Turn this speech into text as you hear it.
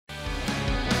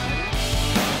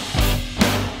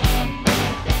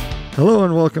Hello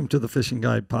and welcome to the Fishing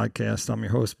Guide Podcast. I'm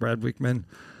your host, Brad Wiegmann.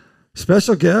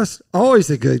 Special guest, always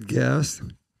a good guest,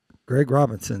 Greg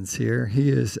Robinson's here.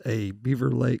 He is a Beaver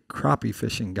Lake crappie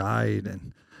fishing guide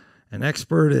and an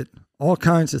expert at all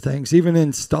kinds of things, even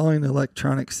installing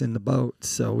electronics in the boat.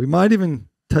 So we might even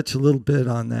touch a little bit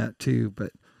on that too.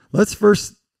 But let's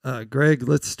first, Greg,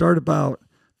 let's start about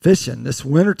fishing, this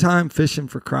wintertime fishing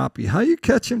for crappie. How you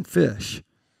catching fish?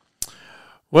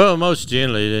 Well, most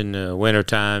generally in the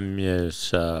wintertime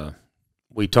is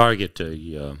we target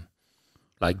the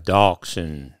like docks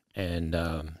and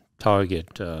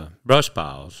target brush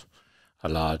piles a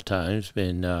lot of times.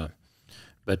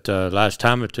 But last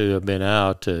time or two I've been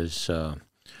out has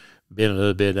been a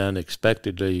little bit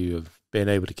unexpectedly. I've been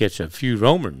able to catch a few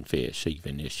roaming fish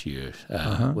even this year.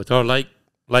 With our lake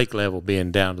level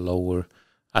being down lower,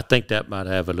 I think that might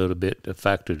have a little bit a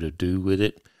factor to do with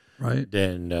it. Right.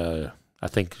 Then I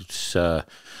think it's the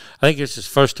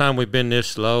first time we've been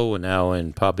this low, and now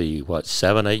in probably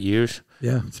 7-8 years.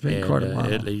 Yeah, it's been quite a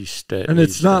while. At least,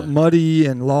 it's not muddy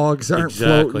and logs aren't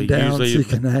floating down, usually, so you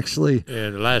can actually.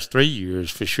 In the last 3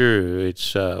 years, for sure,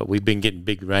 it's we've been getting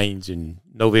big rains in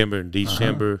November and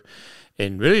December,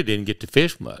 and really didn't get to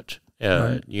fish much.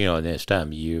 Right. In this time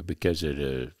of year because of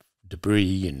the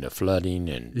debris and the flooding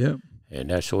and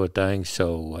that sort of thing.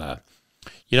 So.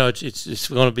 It's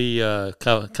going to be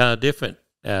kind of different.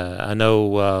 I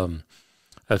know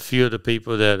a few of the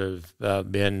people that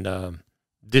have been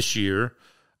this year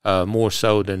more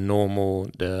so than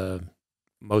normal.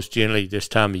 Most generally this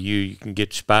time of year you can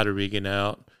get spider rigging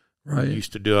out. Right. We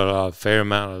used to do a fair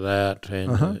amount of that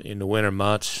in the winter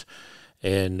months,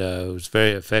 and it was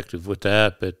very effective with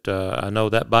that. But I know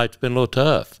that bite's been a little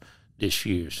tough this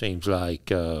year, seems like.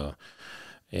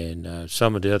 And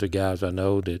some of the other guys I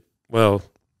know that,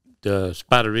 the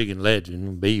spider rigging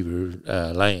legend,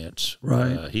 Beaver, Lance,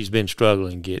 right. He's been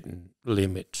struggling getting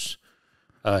limits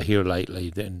here lately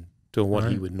than to what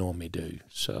he would normally do.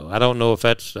 So I don't know if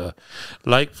that's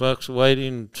lake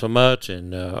fluctuating so much,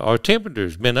 and our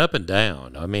temperature's been up and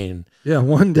down. I mean,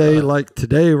 one day like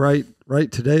today, right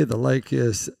today, the lake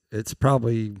it's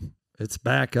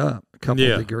back up a couple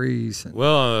of degrees.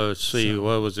 Let's see,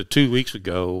 what was it? 2 weeks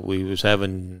ago, we was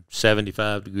having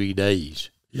 75-degree days.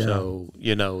 Yeah. So,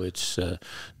 it's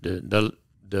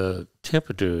the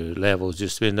temperature level has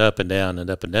just been up and down and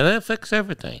up and down. That affects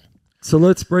everything. So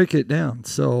let's break it down.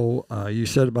 So you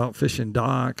said about fishing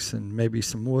docks and maybe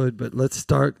some wood, but let's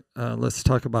talk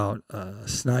about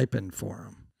sniping for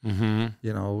them.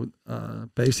 Mm-hmm.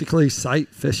 Basically sight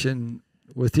fishing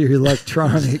with your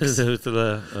electronics.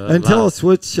 And tell us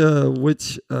which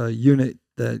unit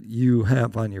that you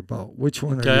have on your boat. Which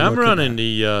one are you I'm running at?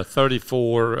 the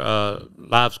 34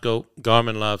 live scope,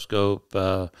 Garmin live scope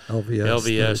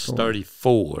LVS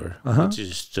 34, which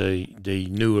is the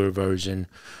newer version.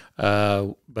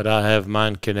 But I have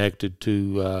mine connected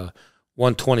to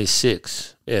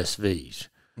 126 SVs.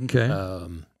 Okay.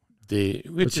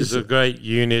 Which is a great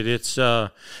unit. It's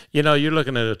you're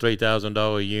looking at a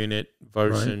 $3,000 unit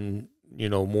versus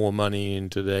more money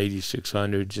into the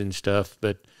 8600s and stuff.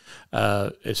 But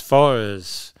as far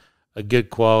as a good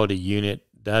quality unit,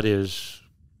 that is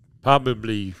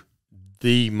probably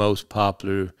the most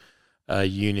popular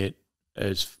unit.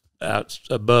 As out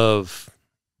above,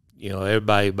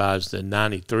 everybody buys the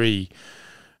 93,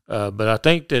 but I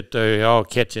think that they're all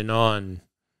catching on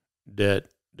that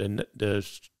the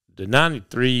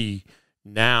 93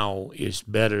 now is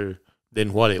better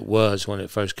than what it was when it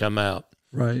first came out.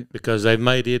 Right. Because they've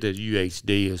made it a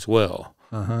UHD as well.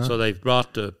 So they've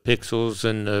brought the pixels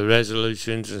and the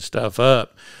resolutions and stuff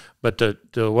up. But the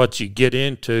what you get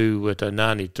into with a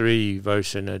 93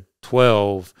 versus a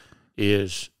 12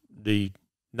 is the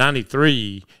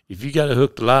 93, if you got to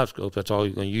hook the live scope, that's all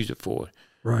you're going to use it for.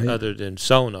 Right. Other than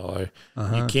sonar.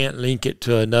 You can't link it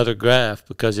to another graph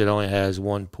because it only has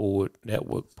one port,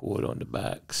 network port on the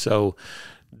back. So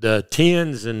the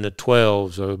 10s and the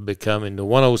 12s are becoming, the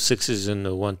 106s and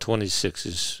the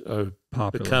 126s are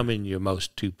becoming your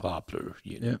most two popular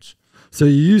units. Yep. So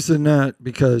you're using that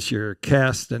because you're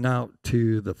casting out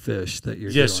to the fish that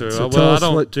you're doing. Yes, sir. So I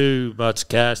don't do much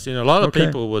casting. A lot of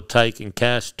people will take and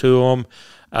cast to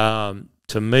them.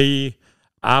 To me,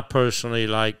 I personally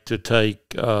like to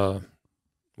take, now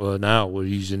we're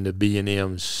using the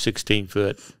B&M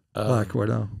 16-foot Black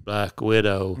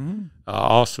Widow.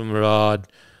 Awesome rod.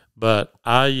 But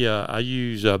I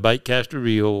use a bait caster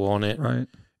reel on it. Right.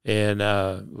 And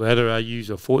whether I use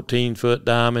a 14-foot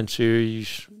diamond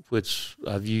series, which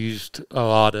I've used a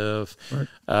lot of,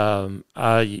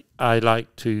 I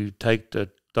like to take the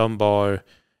thumb bar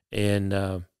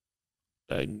and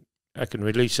I can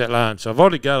release that line. So I've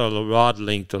already got a rod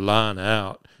length of line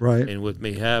out. Right. And with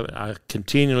me I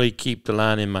continually keep the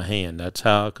line in my hand. That's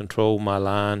how I control my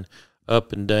line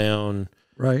up and down.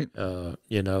 Right.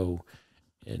 You know,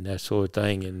 and that sort of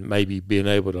thing, and maybe being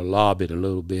able to lob it a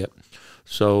little bit.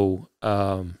 So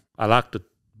I like the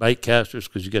bait casters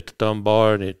because you get the thumb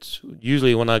bar, and it's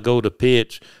usually when I go to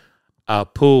pitch, I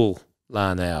pull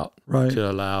line out to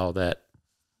allow that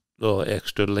little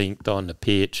extra length on the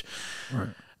pitch.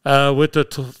 Right. With the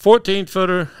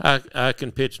 14-footer, I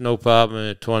can pitch no problem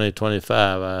at 20,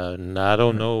 25. And I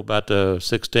don't know about the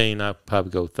 16. I'll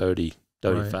probably go 30,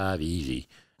 35 easy.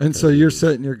 And so you're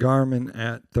setting your Garmin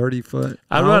at 30 foot?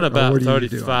 I run about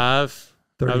 35.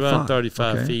 I run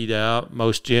 35 feet out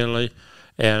most generally.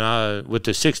 And with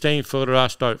the 16-footer, I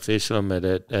start fishing them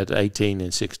at 18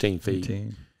 and 16 feet.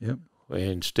 18, yep.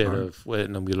 Instead of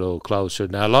letting them get a little closer.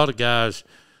 Now, a lot of guys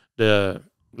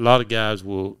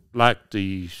will like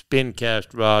the spin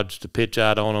cast rods to pitch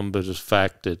out on them, but it's the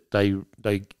fact that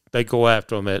they go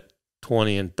after them at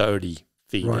 20 and 30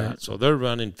 feet out. So they're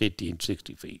running 50 and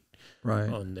 60 feet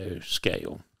on their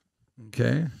scale.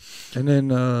 Okay. And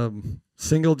then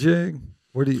single jig?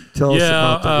 What do you tell us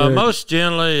about the rig? Most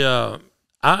generally,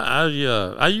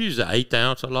 I use the 1/8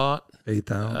 ounce a lot.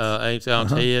 1/8 ounce. 1/8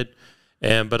 ounce head.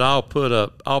 But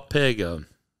I'll peg a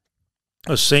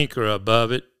sinker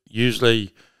above it,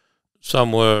 usually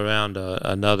somewhere around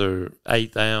another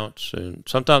 1/8 ounce, and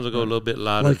sometimes I'll go a little bit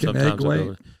lighter. Like sometimes an egg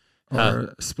weight,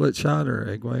 or split shot, or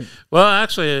egg weight. Well,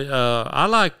 actually, I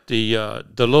like the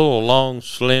little long,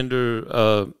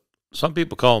 slender. Some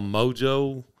people call them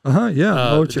mojo.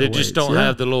 Mojo. They just don't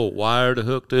have the little wire to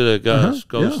hook to that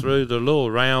goes through the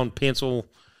little round pencil.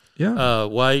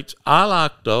 Weights. I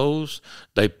like those.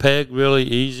 They peg really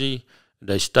easy.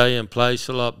 They stay in place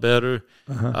a lot better.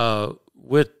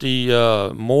 With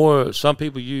the some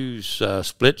people use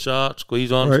split shot,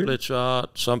 squeeze on split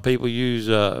shot. Some people use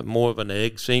more of an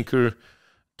egg sinker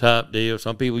type deal.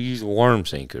 Some people use a worm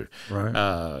sinker.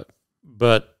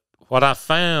 But what I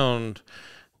found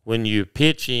when you're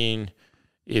pitching,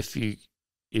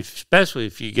 especially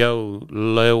if you go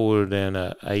lower than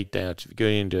a 1/8 ounce, if you go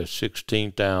into a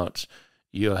 16th ounce,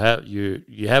 you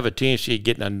have a tendency of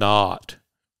getting a knot.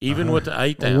 Even with the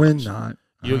 1/8 ounce, wind knot.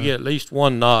 You'll get at least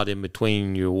one knot in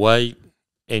between your weight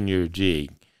and your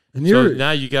jig. And so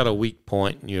now you got a weak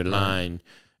point in your line.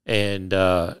 And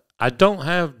I don't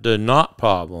have the knot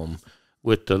problem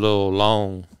with the little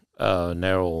long,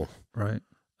 narrow.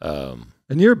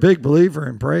 And you're a big believer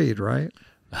in braid, right?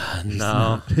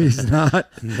 No. He's not.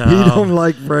 No. He don't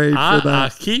like braid for that. I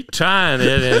keep trying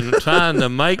it and trying to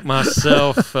make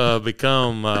myself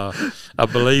become a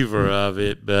believer of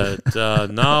it, but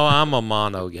no, I'm a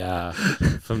mono guy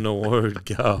from the word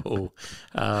go.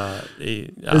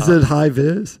 Is it high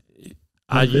vis?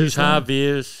 I use high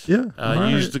vis. Yeah.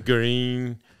 I use the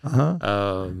green.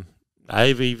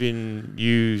 I've even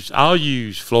I'll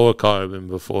use fluorocarbon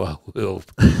before I will.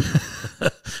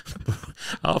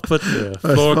 I'll put the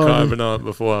fluorocarbon on it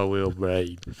before I will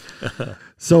braid.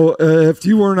 So if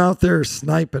you weren't out there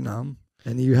sniping them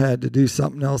and you had to do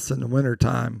something else in the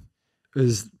wintertime,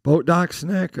 is boat docks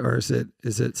next, or is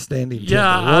it standing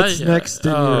timber? What's next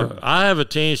in your... I have a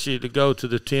tendency to go to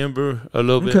the timber a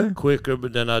little bit quicker,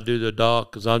 but then I do the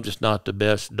dock because I'm just not the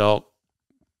best dock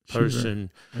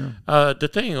person. The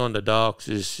thing on the docks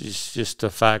is just the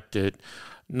fact that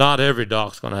not every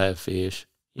dock's going to have fish.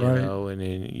 You know, and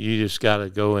then you just got to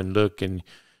go and look, and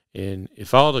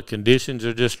if all the conditions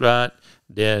are just right,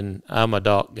 then I'm a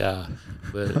dock guy.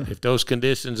 But if those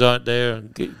conditions aren't there,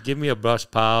 give me a brush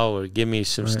pile or give me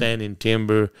some standing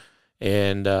timber,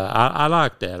 and I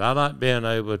like that. I like being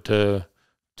able to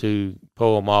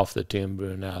pull them off the timber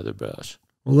and out of the brush.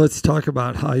 Well, let's talk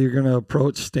about how you're going to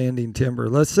approach standing timber.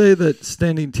 Let's say that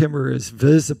standing timber is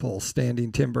visible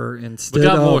standing timber instead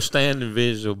of... We got more standing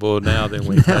visible now than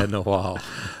we've had in a while.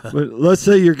 But let's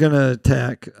say you're going to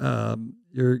attack,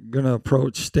 you're going to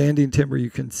approach standing timber you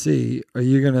can see. Are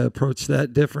you going to approach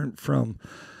that different from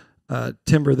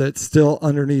timber that's still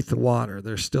underneath the water?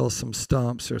 There's still some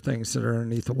stumps or things that are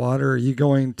underneath the water. Are you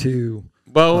going to...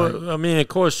 Well, I mean, of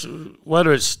course,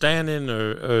 whether it's standing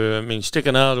or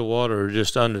sticking out of the water or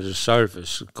just under the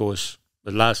surface, of course,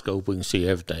 with light scope we can see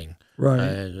everything.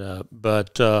 And,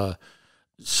 but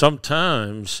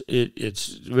sometimes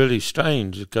it's really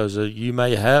strange because you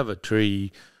may have a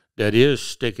tree that is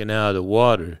sticking out of the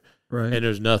water and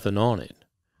there's nothing on it.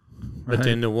 But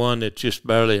then the one that's just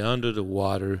barely under the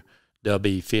water, there'll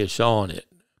be fish on it.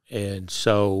 And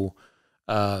so...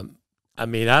 I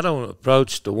don't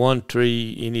approach the one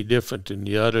tree any different than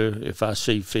the other. If I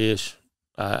see fish,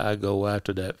 I go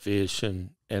after that fish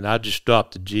and and I just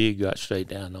dropped the jig right straight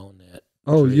down on that.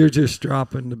 Oh, you're just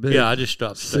dropping the big. Yeah, I just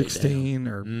dropped 16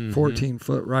 or 14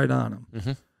 foot right on them.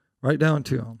 Mm-hmm. Right down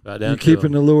to them. Right down you're to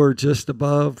keeping them. the lure just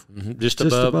above? Mm-hmm. Just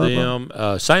above them.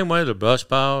 Same way the brush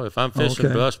pile. If I'm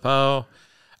fishing brush pile,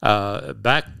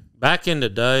 back in the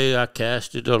day, I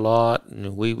casted a lot,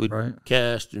 and we would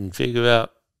cast and figure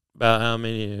out about how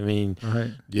many. I mean,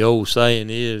 the old saying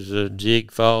is a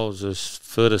jig falls a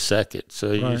foot a second.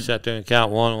 So you sit there and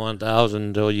count 1,000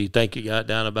 until you think you got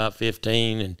down about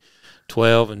 15 and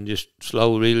 12 and just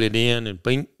slow reel it in and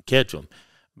bing, catch them.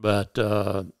 But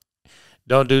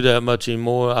don't do that much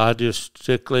anymore. I just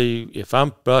strictly, if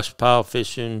I'm brush pile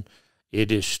fishing,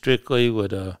 it is strictly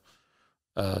with a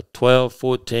 12,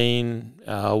 14.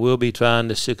 I will be trying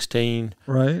the 16.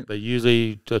 Right. But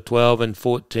usually to 12 and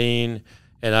 14,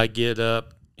 and I get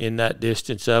up in that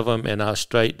distance of them, and I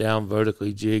straight down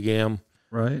vertically jig them.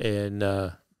 Right. And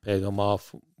peg them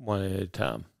off one at a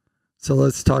time. So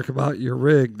let's talk about your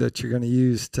rig that you're going to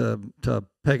use to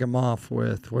peg them off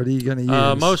with. What are you going to use?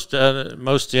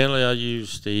 Most generally, I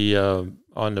use the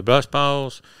on the brush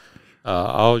piles.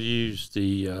 I'll use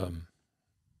the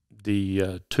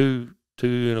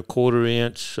 2.25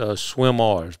 inch swim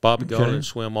R's, Bobby Garland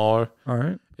swim R. All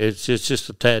right. It's just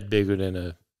a tad bigger than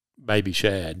a baby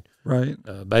shad. Right.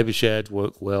 Baby shads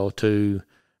work well too.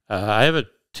 I have a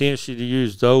tendency to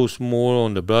use those more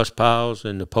on the brush piles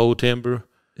and the pole timber.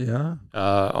 Yeah.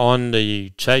 On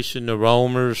the chasing the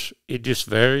roamers, it just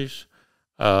varies.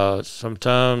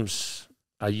 Sometimes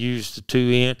I use the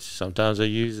 2 inch. Sometimes I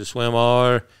use the swim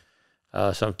R.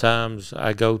 Sometimes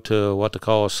I go to what they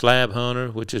call a slab hunter,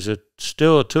 which is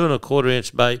still a 2.25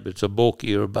 inch bait, but it's a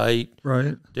bulkier bait.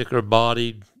 Right. Thicker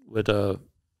bodied with a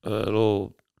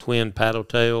little twin paddle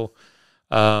tail.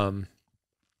 Or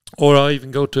I'll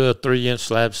even go to a 3 inch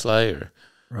slab slayer.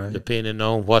 Right. Depending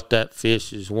on what that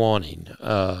fish is wanting.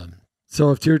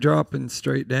 So if you're dropping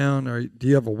straight down, or do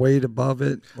you have a weight above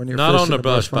it when you're not fishing on the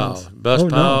brush pile? Brush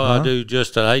pile, I do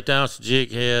just an 1/8 ounce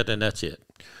jig head, and that's it.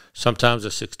 Sometimes a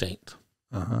 1/16.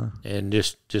 And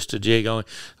just a jig on.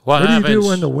 What do you do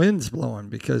when the wind's blowing?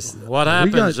 Because what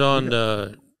happens on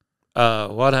the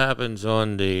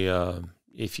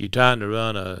if you're trying to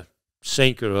run a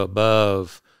sinker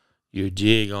above your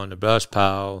jig on the brush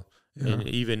pile. Yeah. And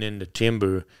even in the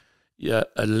timber, a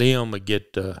limb will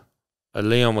get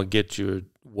your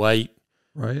weight,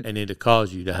 right, and it'll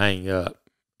cause you to hang up,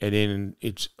 and then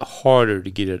it's harder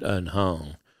to get it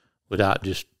unhung without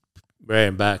just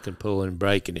bearing back and pulling and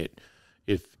breaking it.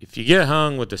 If you get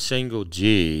hung with a single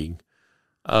jig,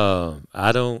 I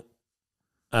don't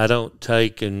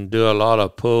take and do a lot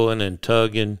of pulling and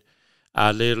tugging.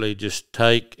 I literally just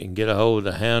take and get a hold of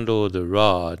the handle of the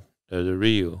rod or the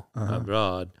reel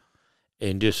rod.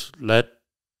 And just let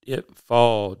it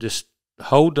fall. Just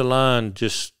hold the line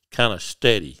just kind of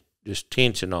steady, just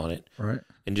tension on it. Right.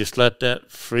 And just let that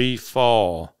free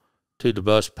fall to the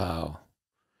brush pile.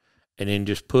 And then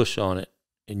just push on it.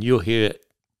 And you'll hear it.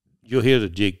 You'll hear the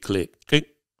jig click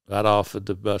right off of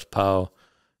the brush pile,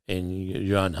 and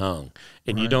you're unhung.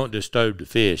 And you don't disturb the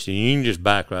fish. And you can just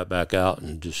back right back out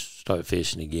and just start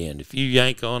fishing again. If you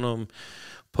yank on them,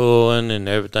 pulling and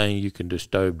everything, you can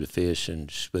disturb the fish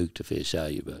and spook the fish out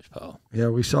of your brush pile. Yeah,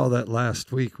 we saw that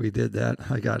last week. We did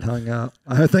that. I got hung up.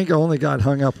 I think I only got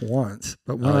hung up once,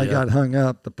 but when I got hung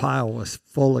up, the pile was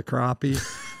full of crappie.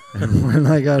 And when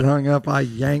I got hung up, I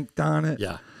yanked on it.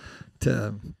 Yeah.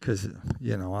 Because,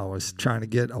 I was trying to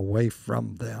get away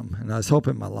from them. And I was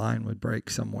hoping my line would break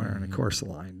somewhere. And, of course, the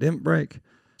line didn't break.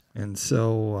 And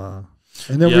so...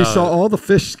 and then we saw all the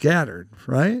fish scattered,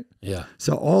 right? Yeah.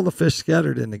 So all the fish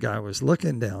scattered, and the guy was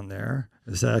looking down there.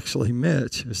 It was actually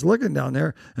Mitch. He was looking down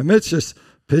there, and Mitch just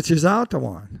pitches out to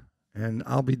one. And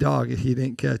I'll be dogged if he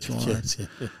didn't catch one. Yes. And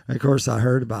of course, I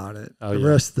heard about it the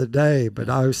rest of the day. But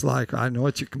I was like, I know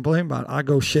what you're complaining about. I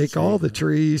go shake all the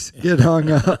trees, get hung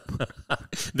up.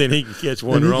 Then he can catch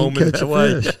one roaming that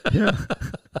way. Yeah.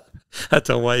 That's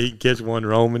the way he can catch one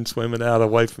roaming swimming out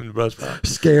away from the brush pile.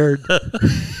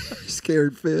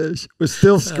 Scared fish. Was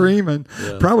still screaming.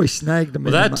 Probably snagged him.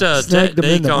 That's a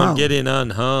technique on getting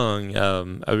unhung.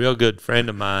 A real good friend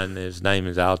of mine, his name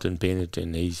is Alton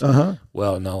Pennington. He's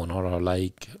well known on our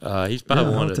lake. He's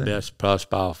probably one of the best brush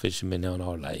pile fishermen on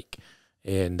our lake.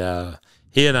 And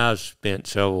he and I have spent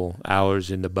several hours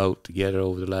in the boat together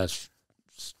over the last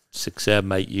 6,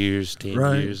 7, 8 years, 10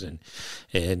 years, and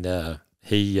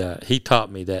he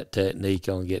taught me that technique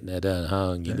on getting that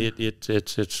unhung, and it's a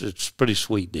pretty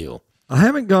sweet deal. I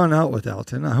haven't gone out with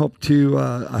Alton. I hope to.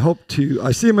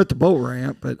 I see him at the boat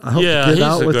ramp, but I hope to get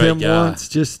out with him once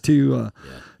just to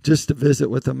visit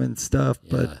with him and stuff.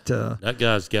 Yeah. But that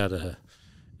guy's got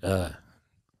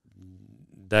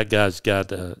that guy's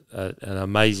got an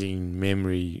amazing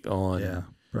memory on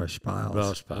brush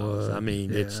piles. Wood. I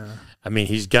mean,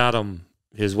 he's got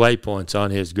his waypoints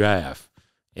on his graph,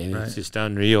 and it's just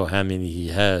unreal how many he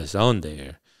has on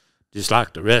there, just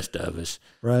like the rest of us.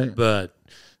 Right. But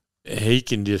he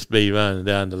can just be running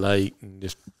down the lake and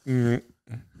just.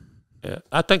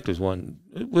 I think there's one.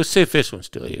 We'll see if this one's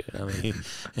still here. I mean,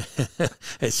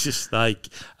 it's just like,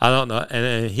 I don't know.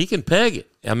 And he can peg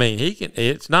it. I mean, he can.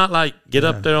 It's not like get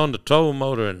up there on the trolling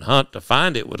motor and hunt to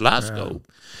find it with live scope.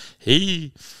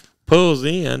 He pulls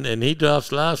in and he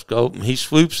drops live scope and he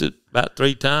swoops it about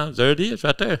 3 times. There it is,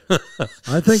 right there.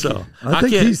 I think I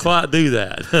can't quite do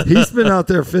that. He's been out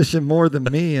there fishing more than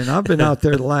me, and I've been out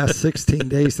there the last 16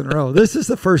 days in a row. This is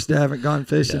the first day I haven't gone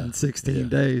fishing in 16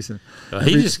 days. And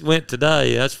he just went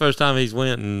today. That's the first time he's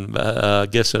went in, I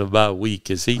guess, in about a week.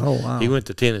 Cause he went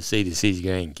to Tennessee to see his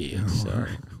grandkids.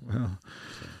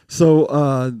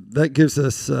 So that gives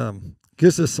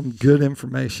us some good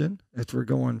information if we're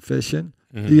going fishing.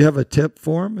 Mm-hmm. Do you have a tip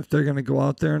for them if they're going to go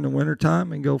out there in the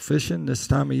wintertime and go fishing this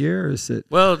time of year? Is it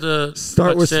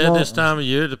start with this time of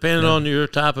year, depending on your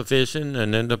type of fishing,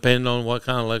 and then depending on what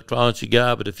kind of electronics you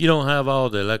got. But if you don't have all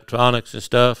the electronics and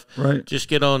stuff, just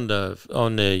get on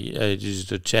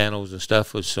the channels and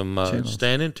stuff with some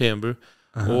standing timber,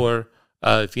 or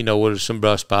if you know where there's some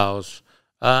brush piles.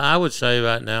 I would say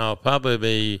right now probably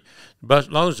be as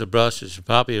long as the brush is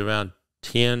probably around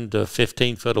 10 to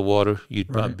 15 foot of water, you'd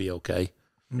probably be okay.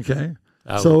 Okay.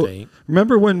 I would think.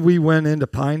 Remember when we went into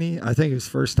Piney? I think it was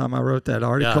the first time I wrote that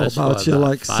article about you,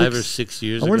 like 5 or 6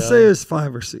 years ago. I want to say it was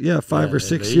 5 or 6. Yeah, 5 or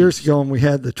 6 years ago, and we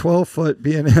had the 12-foot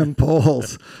B&M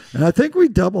poles, and I think we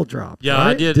double dropped. Yeah,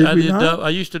 right? I did. I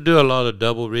used to do a lot of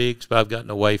double rigs, but I've gotten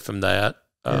away from that.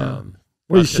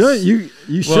 Well, you shouldn't.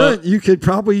 You shouldn't. You could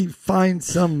probably find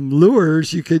some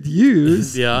lures you could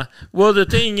use. Yeah. Well, the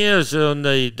thing is, on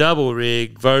the double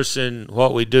rig versus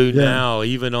what we do now,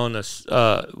 even on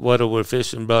whether we're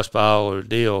fishing brush pile or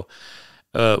deal,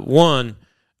 you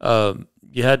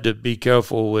had to be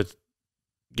careful with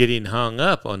getting hung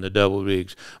up on the double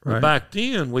rigs. Right. But back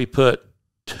then, we put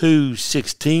 2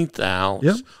 16th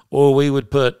ounce, or we would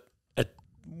put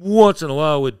once in a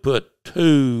while we'd put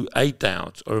 2 8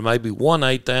 ounce, or maybe 1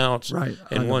 8 ounce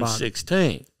and 1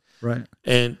 16th. Right.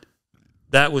 And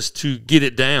that was to get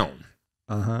it down.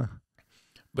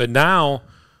 But now,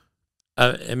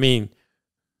 I mean,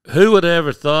 who would have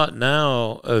ever thought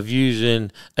now of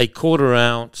using a 1/4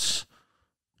 ounce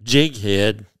jig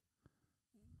head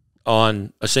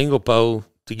on a single pole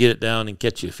to get it down and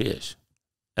catch your fish?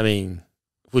 I mean,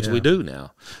 which we do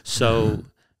now. So,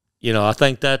 I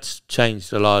think that's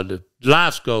changed a lot. The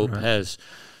live scope has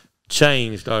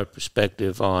changed our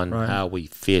perspective on how we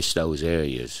fish those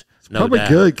areas. It's probably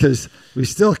good because we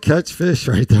still catch fish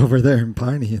right over there in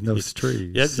Piney in those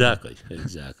trees. Exactly.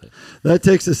 That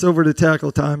takes us over to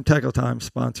Tackle Time. Tackle Time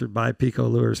sponsored by PICO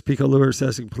Lures. PICO Lures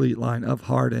has a complete line of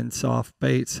hard and soft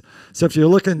baits. So if you're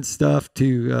looking stuff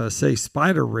to, say,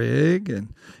 spider rig,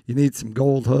 and you need some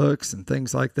gold hooks and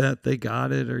things like that, they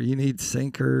got it. Or you need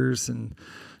sinkers and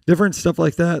different stuff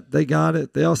like that, they got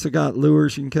it. They also got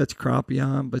lures you can catch crappie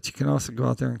on, but you can also go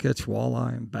out there and catch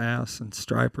walleye and bass and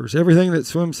stripers. Everything that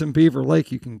swims in Beaver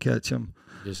Lake, you can catch them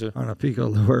on a PICO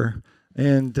lure.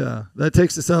 And that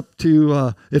takes us up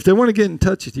to, if they want to get in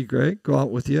touch with you, Greg, go out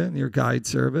with you and your guide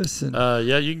service. And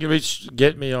you can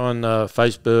get me on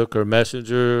Facebook or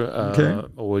Messenger,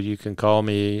 or you can call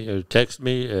me or text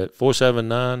me at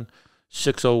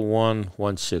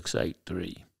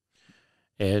 479-601-1683.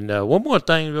 And one more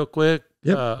thing real quick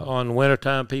on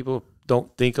wintertime people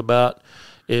don't think about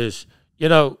is,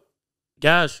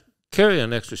 guys, carry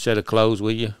an extra set of clothes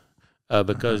with you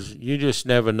because you just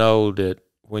never know that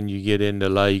when you get in the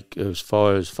lake as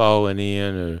far as falling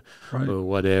in or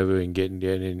whatever and getting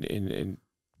there and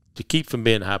to keep from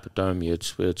being hypothermia,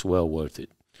 it's well worth it.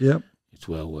 Yep. It's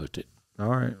well worth it. All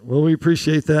right. Well, we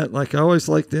appreciate that. Like I always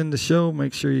like to end the show,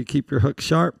 make sure you keep your hook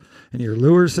sharp and your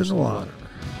lures in the water.